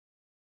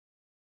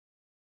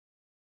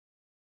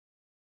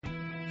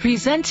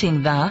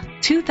Presenting the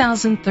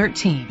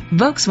 2013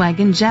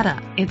 Volkswagen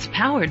Jetta. It's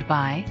powered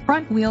by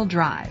front-wheel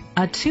drive,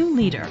 a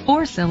 2-liter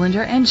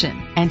 4-cylinder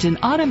engine, and an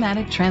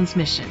automatic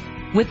transmission.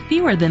 With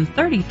fewer than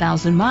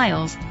 30,000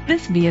 miles,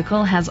 this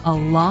vehicle has a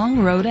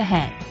long road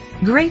ahead.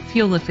 Great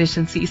fuel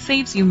efficiency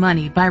saves you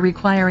money by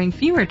requiring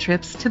fewer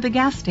trips to the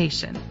gas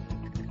station.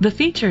 The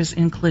features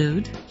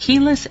include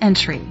keyless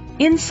entry.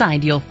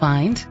 Inside you'll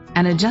find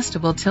an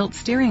adjustable tilt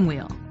steering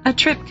wheel, a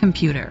trip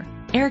computer,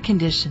 air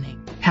conditioning,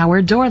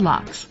 power door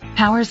locks,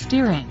 power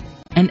steering,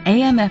 an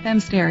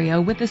AM/FM stereo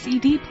with a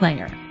CD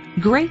player.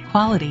 Great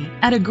quality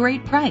at a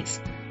great price.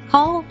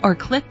 Call or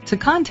click to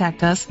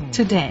contact us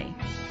today.